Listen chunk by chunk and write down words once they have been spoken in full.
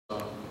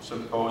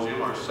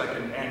Symposium, our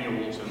second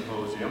annual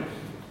symposium.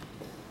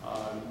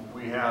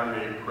 We have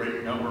a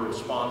great number of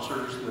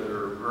sponsors that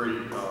are very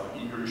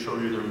eager to show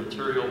you their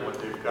material, what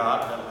they've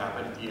got. That'll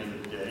happen at the end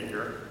of the day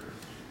here.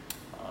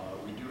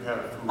 We do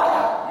have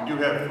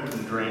food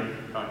and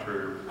drink,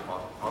 contrary to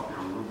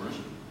popular rumors.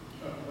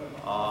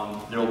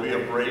 There will be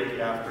a break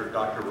after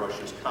Dr.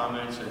 Rush's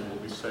comments, and we'll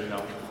be setting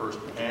up the first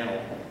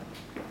panel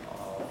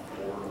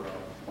for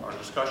our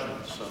discussion.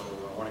 So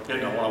I want to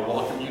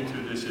welcome you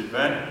to this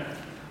event.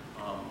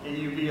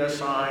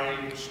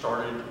 AVUSI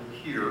started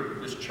here,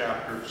 this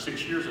chapter,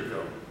 6 years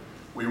ago.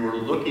 We were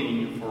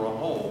looking for a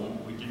home.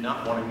 We did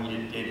not want to meet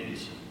at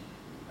Denny's.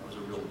 That was a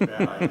real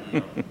bad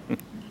idea.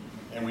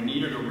 And we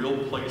needed a real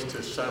place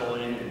to settle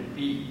in and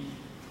be.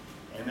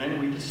 And then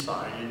we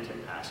decided to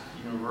ask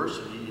the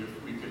university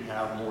if we could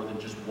have more than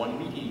just one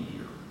meeting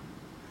here.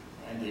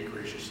 And they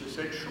graciously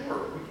said,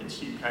 sure, we can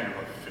see kind of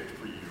a fit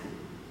for you.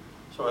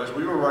 So as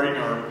we were writing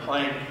our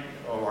plank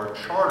of our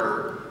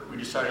charter, we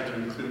decided to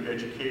include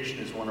education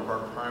as one of our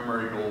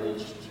primary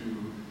goals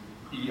to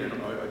be in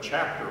a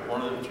chapter,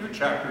 one of the few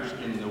chapters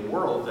in the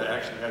world that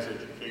actually has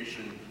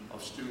education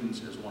of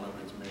students as one of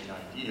its main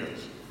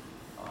ideas.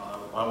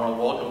 I want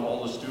to welcome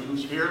all the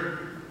students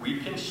here. We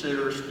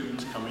consider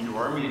students coming to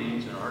our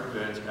meetings and our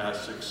events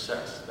as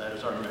success. That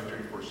is our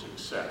metric for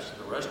success.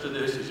 The rest of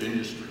this is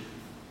industry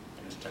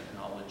and it's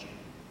technology.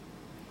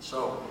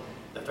 So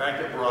the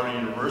fact that we're on a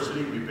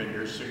university, we've been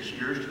here 6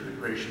 years, to the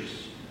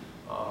gracious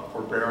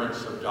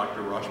forbearance of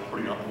Dr. Rush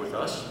putting up with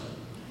us,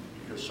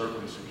 because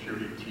certainly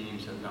security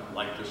teams have not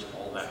liked us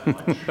all that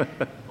much,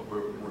 but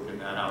we're working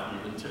that out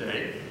even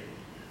today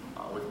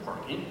with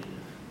parking.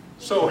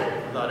 So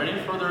without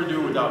any further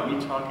ado, without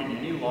me talking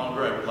any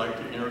longer, I would like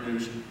to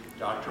introduce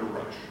Dr.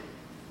 Rush.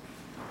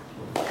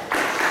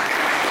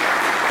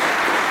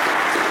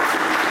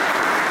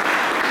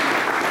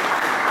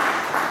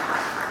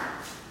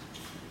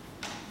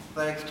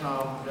 Thanks,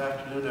 Tom. Good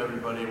afternoon,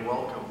 everybody.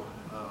 Welcome.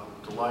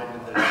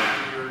 Delighted that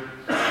you're here.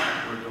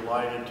 We're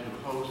delighted to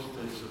host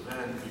this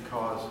event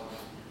because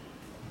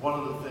one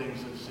of the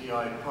things that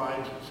CI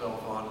prides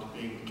itself on is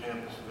being the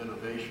campus of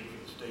innovation for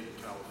the state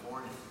of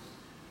California.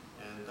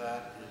 And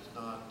that is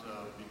not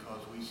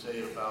because we say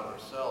it about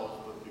ourselves,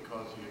 but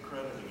because the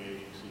accrediting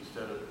agency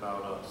said it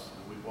about us,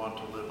 and we want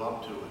to live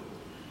up to it.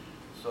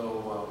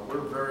 So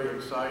we're very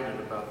excited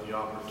about the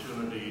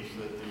opportunities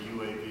that the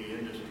UAV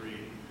industry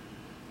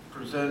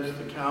presents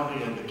the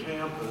county and the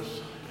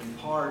campus, in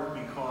part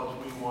because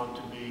we want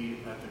to be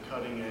at the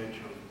cutting edge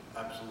of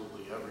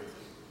absolutely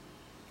everything.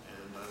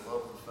 And I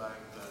love the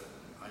fact that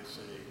I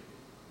say,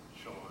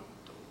 Sean,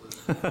 don't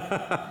listen,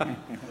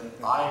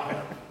 that I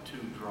have 2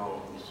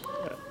 drones,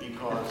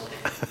 because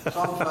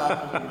some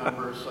faculty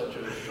members such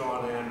as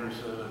Sean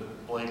Anderson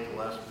and Blake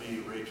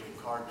Gillespie, Rachel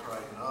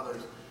Cartwright, and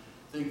others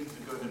think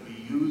that they're going to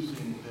be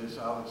using this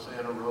out at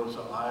Santa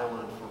Rosa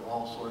Island for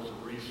all sorts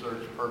of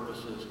research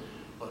purposes,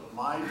 but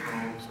my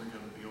drones are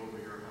going to be over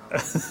your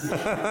house.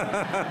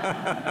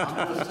 I'm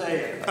going to say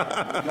it. We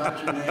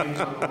got your names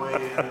on the way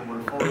in, and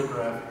we're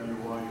photographing you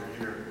while you're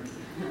here.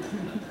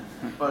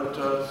 But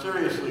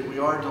seriously, we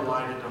are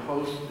delighted to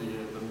host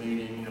the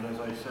meeting, and as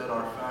I said,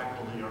 our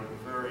faculty are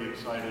very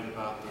excited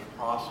about the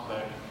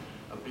prospect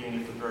of being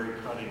at the very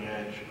cutting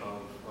edge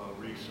of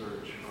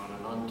research on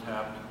an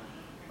untapped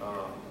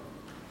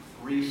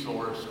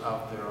resource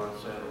out there on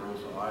Santa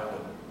Rosa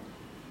Island.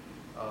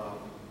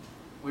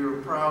 We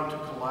were proud to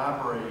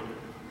collaborate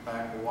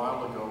back a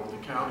while ago with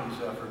the county's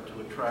effort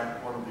to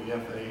attract one of the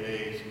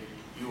FAA's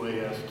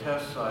UAS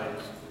test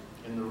sites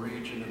in the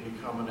region and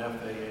become an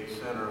FAA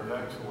Center of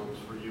Excellence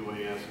for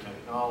UAS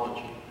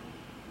technology.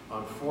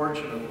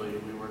 Unfortunately,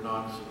 we were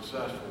not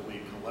successful,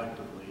 we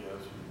collectively,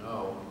 as you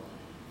know,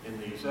 in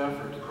these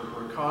efforts, but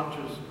we're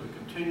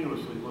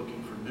continuously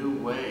looking for new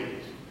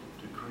ways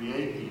to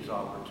create these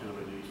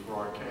opportunities for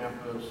our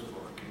campus,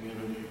 for our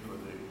community, for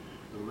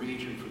the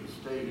region, for the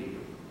state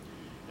even.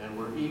 And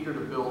we're eager to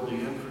build the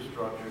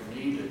infrastructure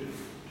needed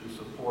to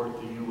support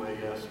the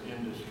UAS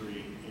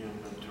industry in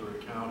Ventura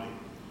County.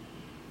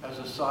 As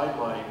a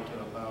sidelight,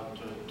 about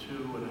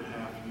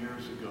 2.5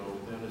 years ago,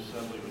 then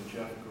Assemblyman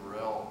Jeff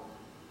Gorell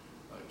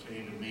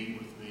came to meet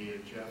with me,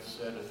 and Jeff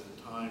said at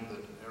the time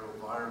that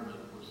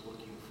AeroVironment was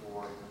looking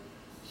for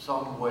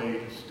some way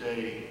to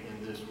stay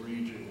in this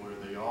region where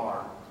they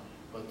are,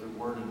 but there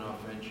weren't enough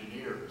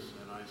engineers.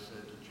 And I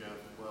said to Jeff,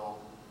 well,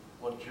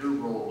 what's your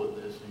role in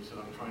this? And he said,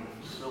 I'm trying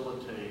to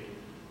facilitate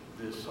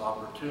this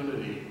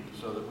opportunity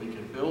so that we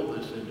can build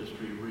this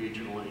industry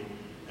regionally.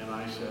 And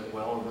I said,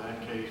 well, in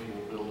that case,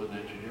 we'll build an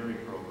engineering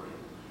program.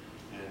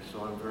 And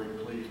so I'm very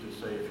pleased to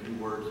say a few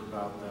words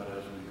about that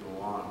as we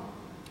go on.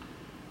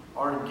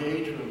 Our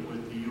engagement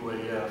with the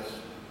UAS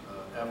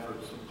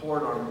efforts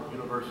support our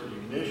university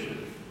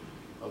mission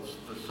of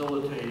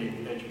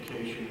facilitating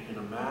education in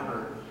a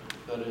manner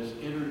that is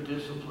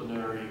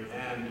interdisciplinary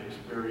and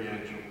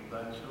experiential.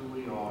 That's who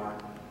we are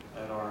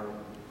at our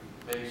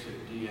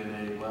basic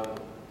DNA level.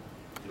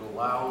 It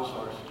allows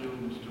our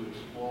students to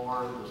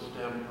explore the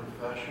STEM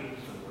professions,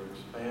 and we're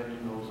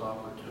expanding those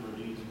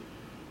opportunities.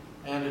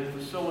 and it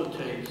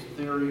facilitates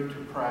theory to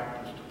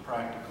practice to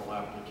practical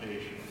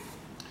application.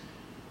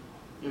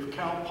 If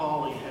Cal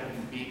Poly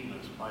hadn't beaten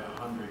us by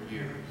 100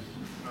 years,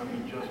 I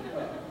mean just,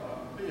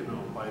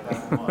 by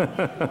that much,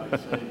 I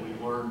say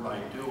we learn by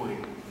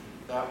doing,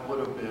 that would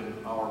have been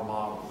our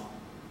model.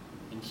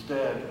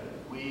 Instead,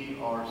 we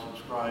are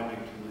subscribing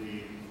to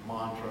the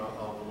mantra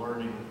of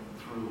learning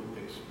through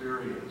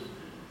experience,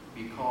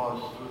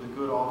 because through the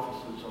good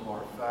offices of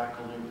our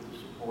faculty, with the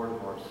support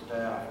of our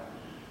staff,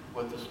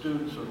 what the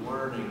students are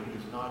learning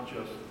is not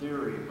just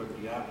theory,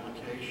 but the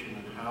application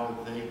and how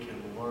they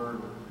can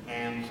learn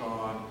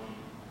hands-on,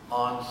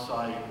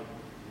 on-site,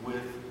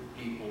 with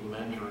people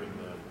mentoring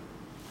them.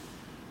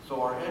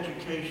 So our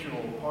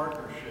educational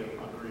partnership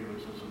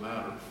agreements, as a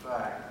matter of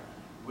fact,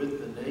 with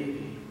the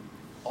Navy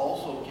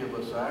also give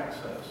us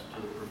access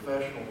to the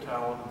professional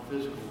talent and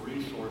physical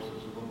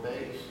resources of a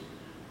base,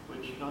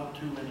 which not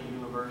too many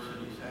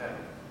universities have.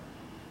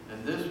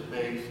 And this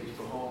base is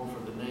the home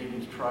for the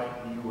Navy's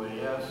Triton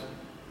UAS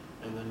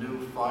and the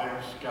new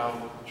Fire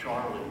Scout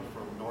Charlie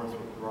from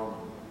Northrop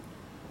Grumman.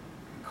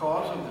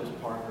 Because of this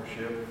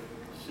partnership,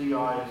 CI is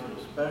an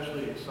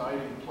especially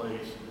exciting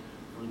place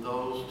for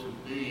those to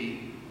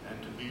be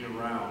and to be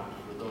around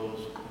for those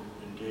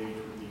who engage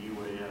with the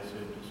UAS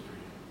industry.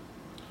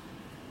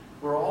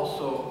 We're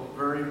also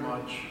very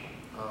much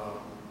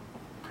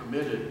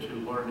committed to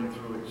learning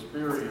through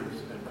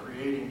experience and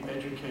creating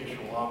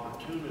educational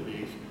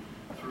opportunities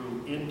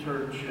through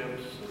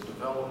internships and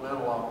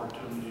developmental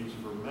opportunities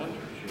for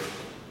mentorship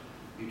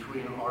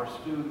between our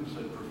students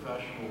and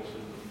professionals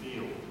in the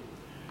field.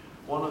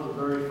 One of the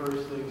very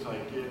first things I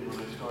did when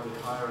I started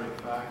hiring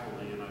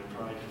faculty, and I've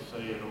tried to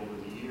say it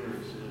over the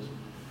years, is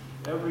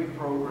every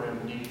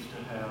program needs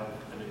to have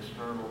an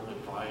external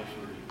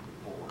advisory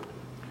board,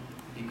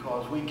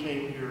 because we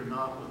came here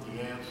not with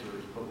the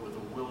answers, but with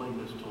a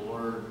willingness to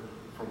learn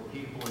from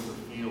people in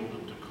the field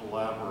and to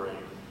collaborate.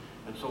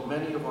 And so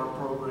many of our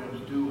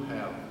programs do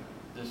have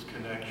this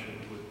connection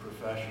with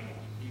professionals,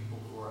 people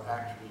who are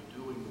actually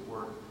doing the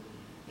work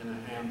in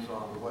a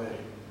hands-on way.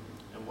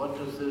 And what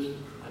does this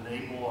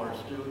enable our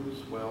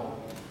students? Well,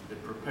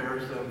 it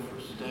prepares them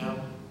for STEM,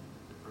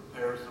 it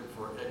prepares them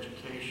for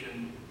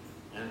education,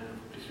 and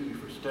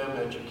for STEM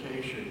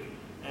education,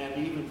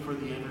 and even for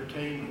the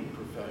entertainment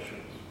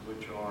professions,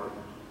 which are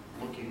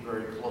looking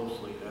very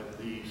closely at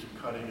these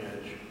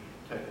cutting-edge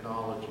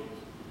technologies.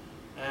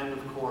 And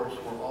of course,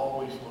 we're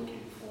always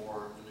looking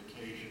for an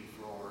occasion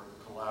for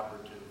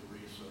collaborative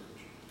research.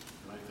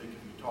 And I think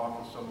if you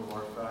talk to some of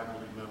our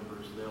faculty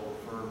members, they'll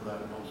affirm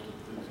that most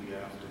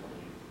enthusiastically.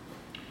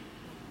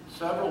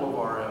 Several of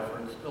our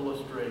efforts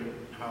illustrate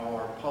how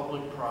our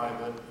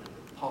public-private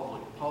and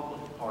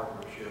public-public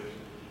partnerships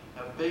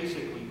have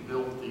basically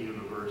built the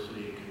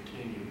university and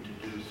continue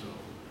to do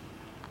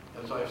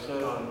so. As I've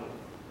said on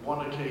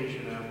one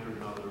occasion after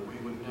another,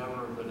 we would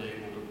never have been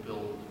able to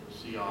build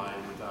CI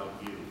without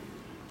you,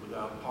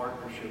 without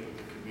partnership with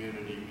the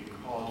community,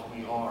 because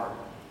we are,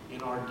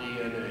 in our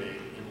DNA,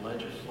 in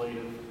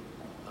legislative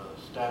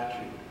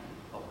statute,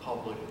 a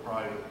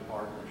public-private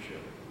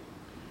partnership.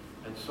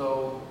 And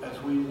so, as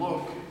we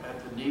look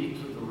at the needs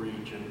of the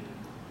region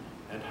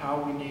and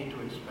how we need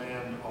to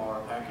expand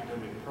our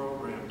academic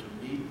program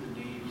to meet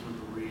the needs of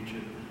the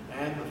region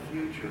and the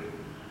future,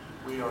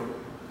 we are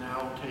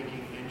now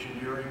taking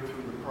engineering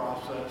through the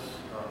process.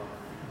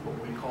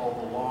 What we call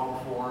the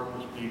long form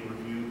is being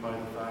reviewed by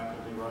the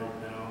faculty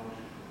right now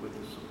with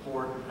the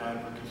support and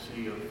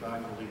advocacy of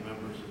faculty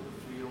members in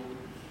the field.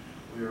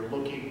 We are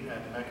looking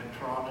at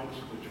mechatronics,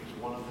 which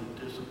was one of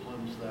the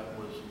disciplines that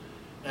was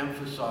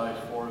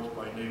emphasized for us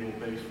by Naval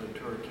Base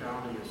Ventura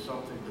County as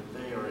something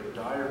that they are in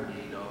dire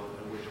need of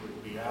and which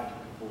would be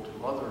applicable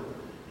to other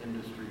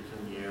industries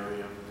in the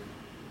area.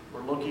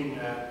 We're looking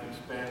at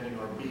expanding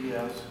our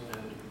BS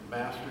and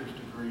master's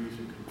degrees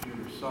in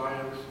computer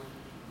science,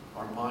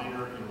 our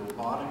minor in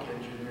robotic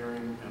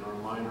engineering, and our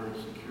minor in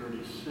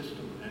security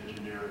system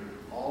engineering.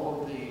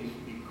 All of these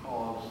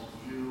because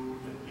you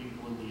and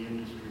people in the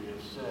industry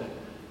have said,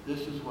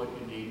 this is what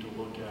you need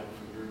to look at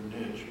for your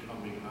niche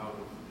coming out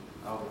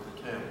of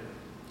the tent.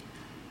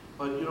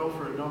 But you know,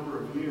 for a number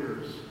of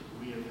years,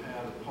 we have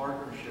had a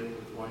partnership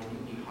with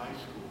Wainini High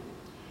School,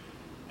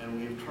 and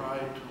we have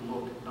tried to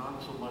look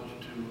not so much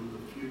to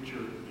the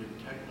future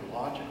in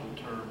technological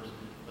terms,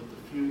 but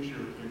the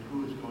future in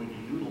who is going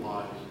to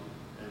utilize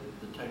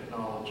the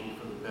technology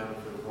for the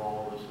benefit of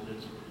all of us, and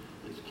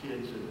it's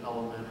kids in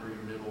elementary,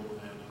 middle,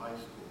 and high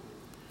school.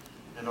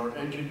 And our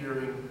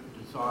engineering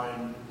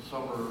design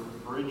summer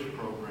bridge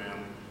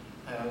program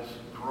has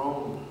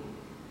grown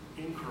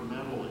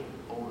incrementally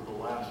over the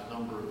last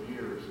number of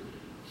years,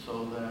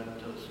 so that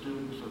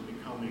students are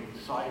becoming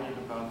excited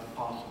about the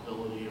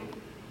possibility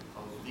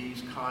of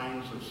these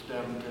kinds of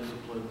STEM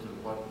disciplines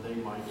and what they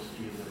might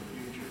see in their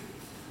future.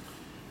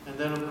 And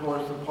then, of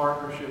course, the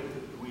partnership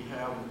that we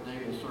have with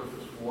Naval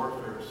Surface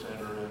Warfare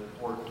Center at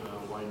Port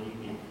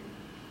Wainini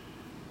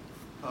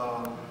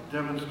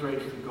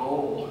demonstrates the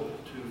goal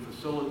to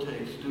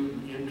facilitate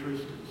student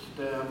interest in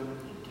STEM,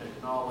 in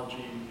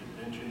technology,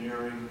 in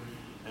engineering,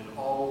 and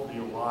all of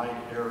the allied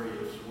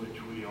areas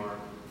which we are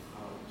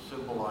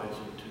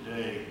symbolizing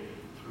today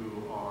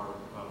through our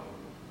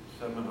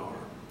seminar.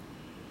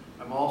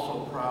 I'm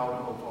also proud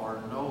of our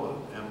NOAA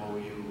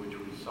MOU, which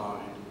we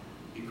signed,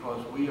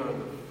 because we are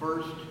the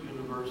first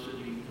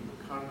university in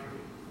the country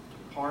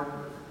to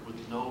partner with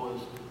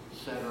NOAA's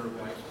Center of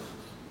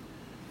Excellence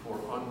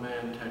for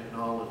Unmanned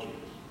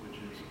Technologies, which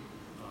is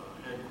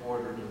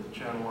headquartered in the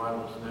Channel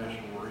Islands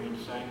National Marine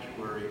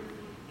Sanctuary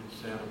in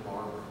Santa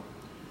Barbara.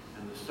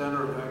 And the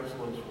Center of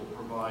Excellence will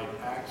provide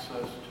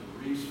access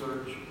to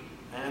research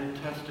and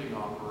testing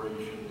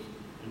operations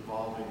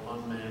involving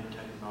unmanned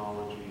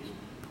technologies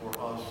for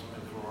us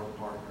and for our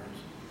partners.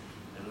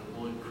 And it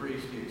will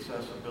increase the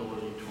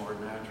accessibility to our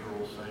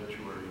natural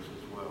sanctuaries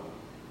as well.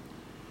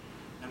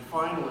 And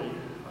finally,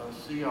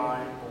 CI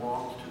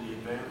belongs to the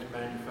Advanced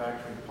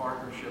Manufacturing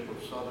Partnership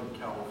of Southern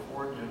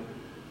California,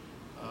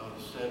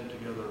 said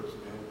together as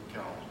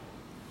AMCAL.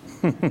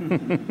 I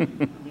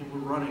mean, we're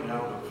running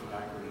out of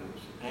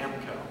acronyms.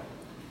 AMCAL,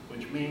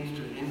 which means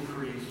to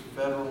increase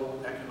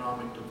federal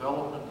economic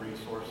development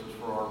resources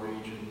for our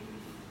region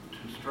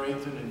to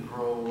strengthen and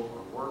grow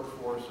our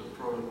workforce and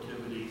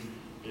productivity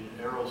in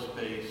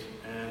aerospace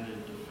and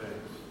in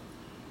defense.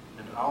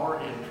 And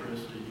our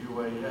interest in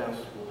UAS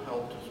will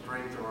help to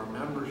strengthen our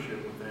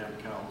membership with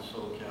AMCAL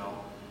SoCal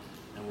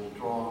and will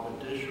draw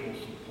additional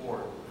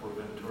support for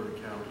Ventura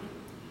County.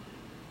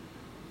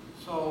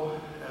 So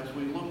as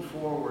we look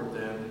forward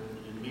then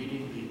in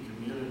meeting the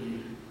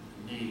community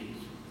needs,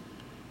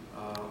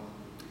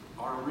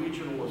 our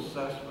regional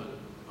assessment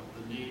of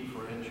the need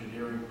for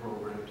engineering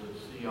programs at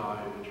CI,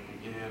 which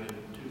began in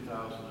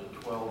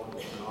 2012 and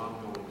has been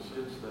ongoing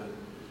since then,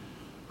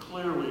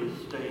 clearly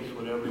states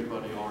what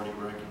everybody already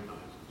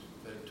recognizes.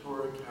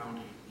 Ventura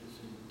County is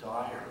in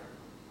dire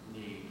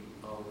need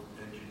of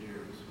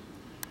engineers.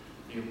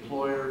 The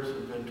employers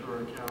in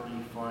Ventura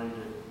County find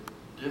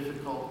it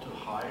difficult to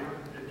hire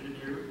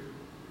engineers.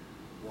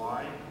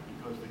 Why?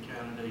 Because the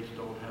candidates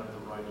don't have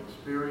the right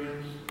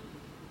experience,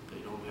 they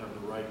don't have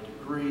the right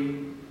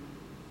degree,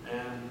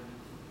 and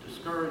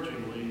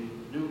discouragingly,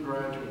 new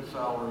graduate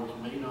salaries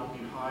may not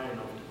be high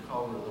enough to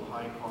cover the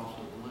high cost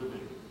of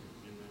living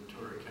in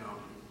Ventura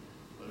County.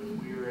 But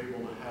if we are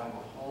able to have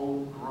a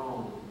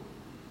homegrown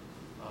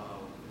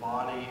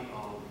body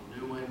of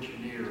new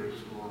engineers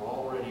who are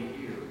already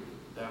here,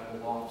 that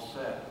will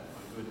offset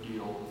a good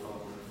deal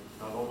of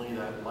not only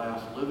that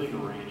last living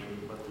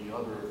arrangement, but the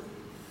other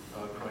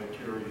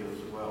criteria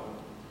as well.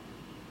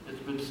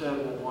 It's been said,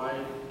 well, why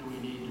do we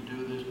need to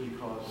do this?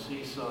 Because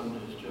CSUN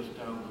is just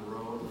down the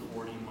road,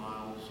 40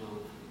 miles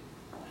of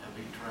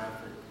heavy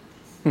traffic.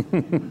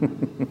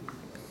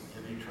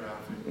 Heavy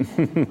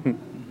traffic.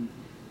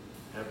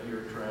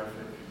 Heavier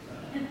traffic.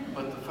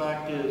 But the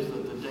fact is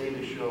that the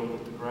data show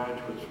that the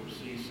graduates from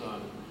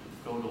CSUN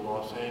go to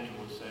Los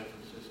Angeles, San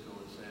Francisco,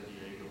 and San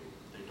Diego.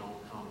 They don't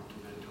come to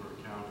Ventura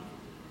County.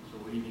 So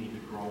we need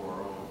to grow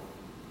our own.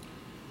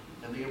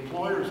 And the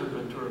employers in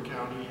Ventura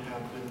County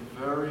have been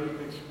very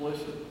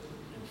explicit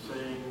in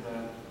saying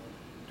that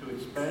to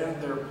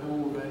expand their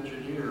pool of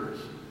engineers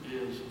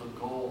is a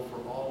goal for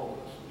all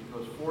of us,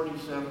 because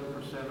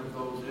 47% of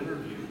those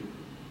interviewed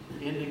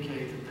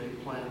indicate that they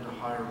plan to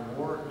hire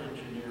more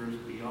engineers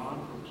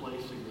beyond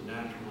replacing the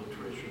natural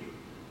attrition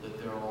that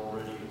they're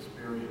already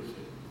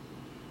experiencing.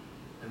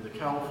 And the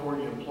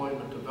California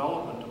Employment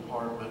Development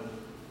Department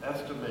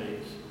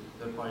estimates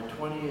that by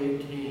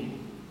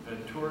 2018,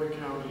 Ventura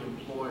County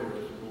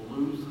employers will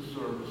lose the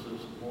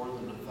services of more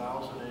than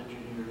 1,000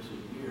 engineers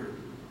a year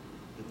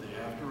that they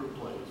have to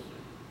replace,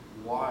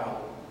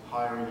 while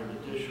hiring an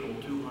additional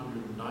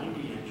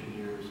 290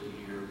 engineers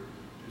a year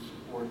to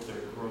support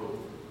their growth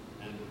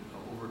and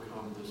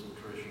overcome this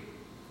attrition.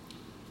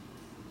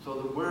 So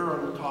where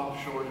are the top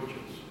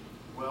shortages?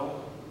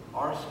 Well,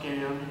 our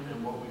scan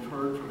and what we've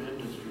heard from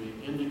industry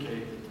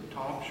indicate that the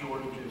top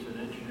shortages in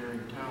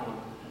engineering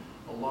talent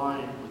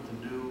align with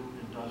the new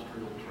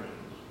industrial trends.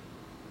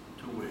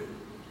 To wit,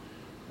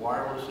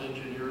 wireless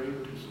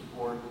engineering to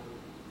support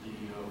the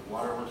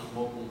wireless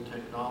mobile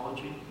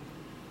technology,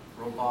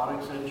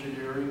 robotics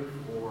engineering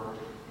for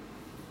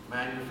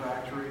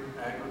manufacturing,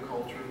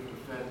 agriculture,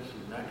 defense,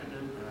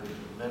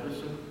 and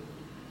medicine,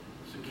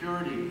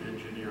 security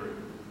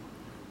engineering,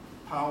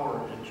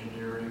 power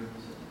engineering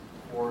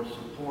for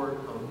support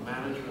of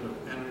management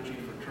of energy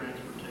for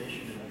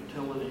transportation and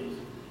utilities,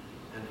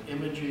 and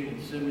imaging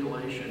and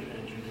simulation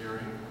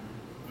engineering,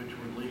 which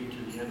would lead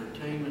to the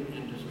entertainment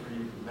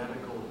industry,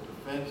 medical and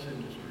defense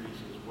industries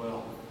as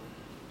well.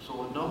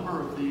 So a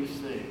number of these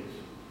things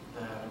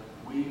that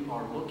we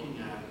are looking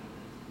at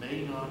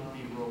may not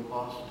be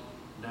robust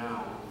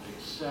now,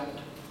 except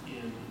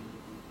in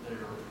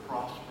their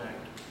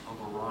prospect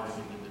of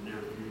arriving in the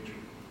near future.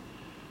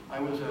 I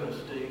was at a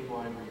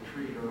statewide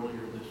retreat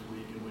earlier this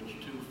week in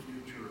which two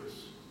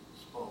futurists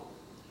spoke.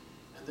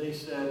 And they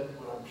said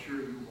what I'm sure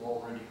you've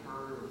already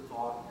heard or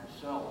thought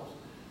yourselves,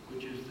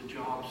 which is the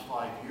jobs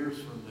 5 years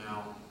from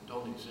now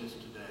don't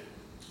exist today.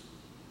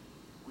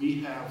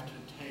 We have to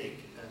take,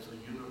 as a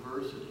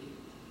university,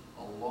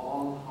 a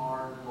long,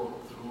 hard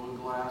look through a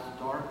glass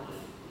darkly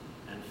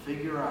and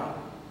figure out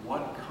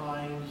what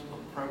kinds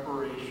of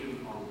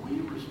preparation are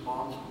we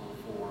responsible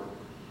for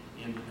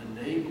in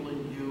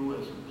enabling you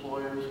as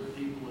employers and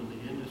people in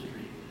the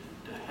industry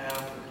to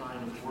have the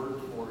kind of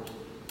workforce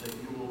that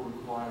you will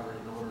require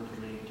in order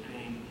to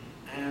maintain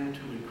and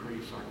to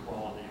increase our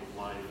quality of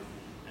life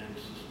and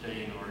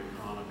sustain our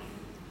economy.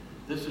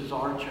 This is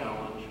our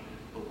challenge,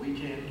 but we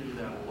can't do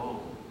that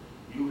alone.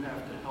 You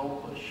have to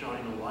help us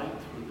shine a light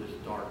through this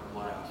dark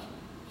glass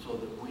so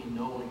that we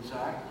know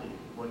exactly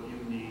what you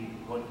need,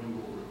 what you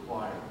will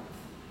require.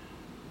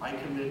 I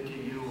commit to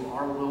you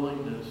our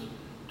willingness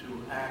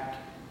to act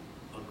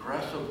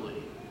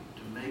aggressively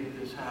to make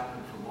this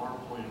happen from our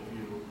point of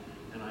view,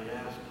 and I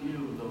ask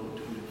you, though,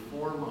 to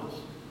inform us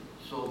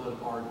so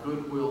that our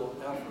goodwill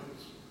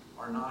efforts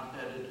are not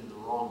headed in the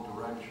wrong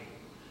direction.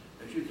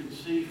 As you can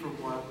see from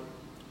what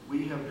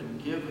we have been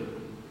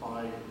given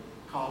by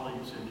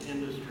colleagues in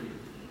industry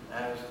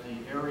as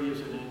the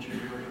areas in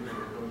engineering that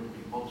are going to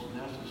be most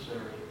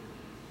necessary,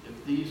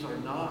 if these are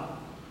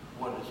not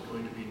what is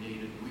going to be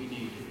needed, we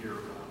need to hear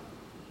about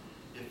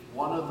it. If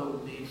one of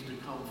them needs to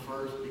come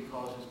first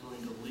because it's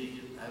going to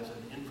lead as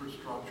an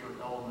infrastructure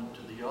element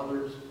to the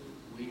others,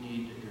 we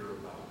need to hear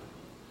about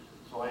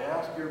it. So I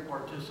ask your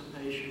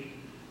participation,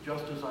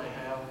 just as I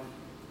have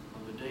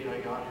on the date I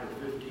got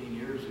here 15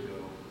 years ago.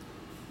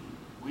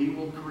 We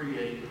will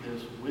create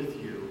this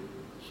with you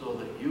so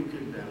that you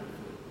can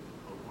benefit,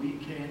 but we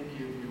can't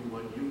give you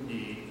what you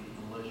need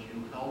unless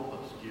you help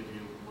us give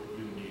you what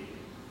you need.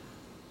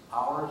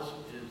 Ours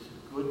is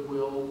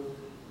goodwill.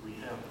 We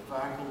have the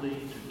faculty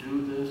to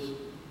do this,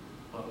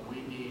 but we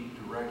need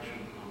direction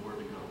on where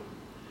to go.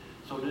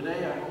 So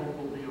today I hope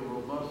will be a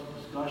robust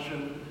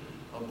discussion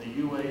of the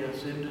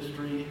UAS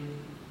industry.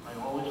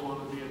 I always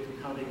want to be at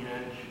the cutting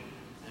edge,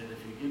 and if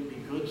you give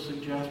me good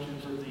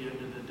suggestions at the end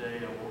of the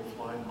day, I won't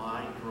fly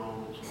my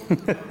drones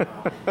over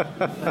our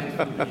houses. Thanks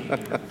for being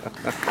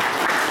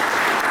here.